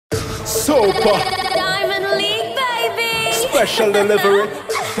Super Diamond League, baby. special delivery.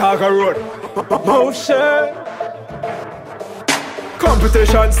 Tiger Road motion.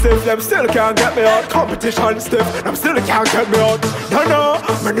 Competition stiff, them still can't get me out. Competition stiff, them still can't get me out. No,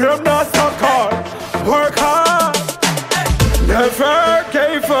 my name not stuck hard. Work hard, never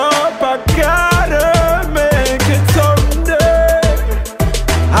gave up. I gotta make it someday.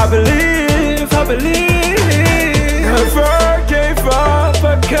 I believe. Never gave up.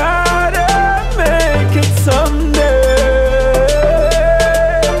 I gotta make it someday.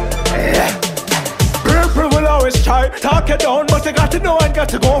 People will always try, talk it down, but you got to know and got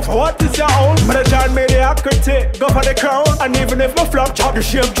to go for what is your own. But I join mediocrity, go for the crown. And even if my flop chop the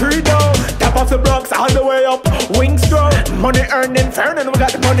shape tree down, tap off the Bronx all the way up, wings grow. Money earning, fairning, we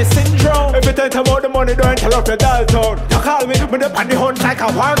got the money syndrome. If you think about the money, don't tell up your dial tone. You call me, with the panty hunt like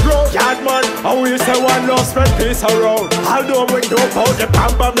a wild grow. Yard man, I will say one love, spread peace around. Although I'm with dope out, the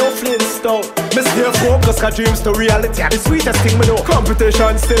pam pam, no Flintstone. Me stay focused, cause dreams to reality are the sweetest thing me know.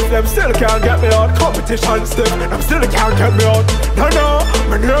 Competition stiff, them still can't get me out. Competition stiff, them still can't get me out. No,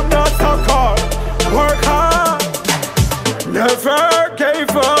 my name not stuck hard. Work hard, never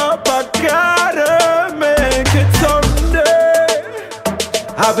gave up. I gotta make it someday.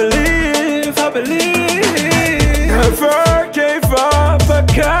 I believe. Never gave up. I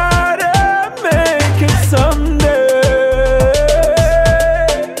gotta make it someday.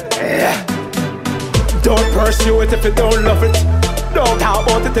 Don't pursue it if you don't love it. Don't talk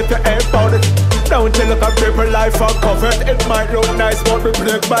about it if you ain't about it. Don't you look at paper life uncovered. It might look nice but be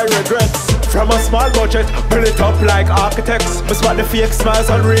plagued by regrets. From a small budget, build it up like architects. We spot the fake smiles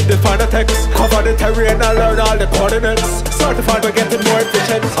and read the finer text. Cover the terrain and learn all the coordinates. Certified by getting more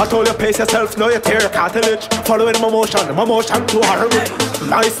efficient. I told you pace yourself, now you tear cartilage. Following my motion too horrible.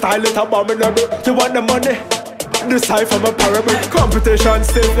 My style is abominable. You want the money? Decipher my parable. Competition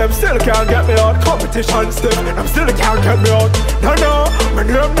stiff, them still can't get me out. Competition stiff, them still can't get me out. No, my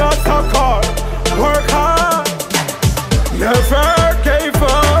name not stuck hard. Work hard, never gave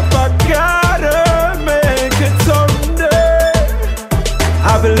up. I gotta make it someday. I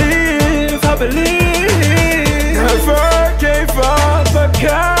believe. Never gave up. I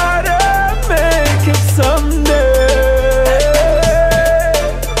gotta make it someday.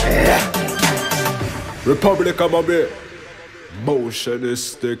 Republic of my bit,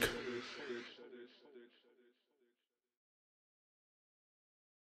 motionistic.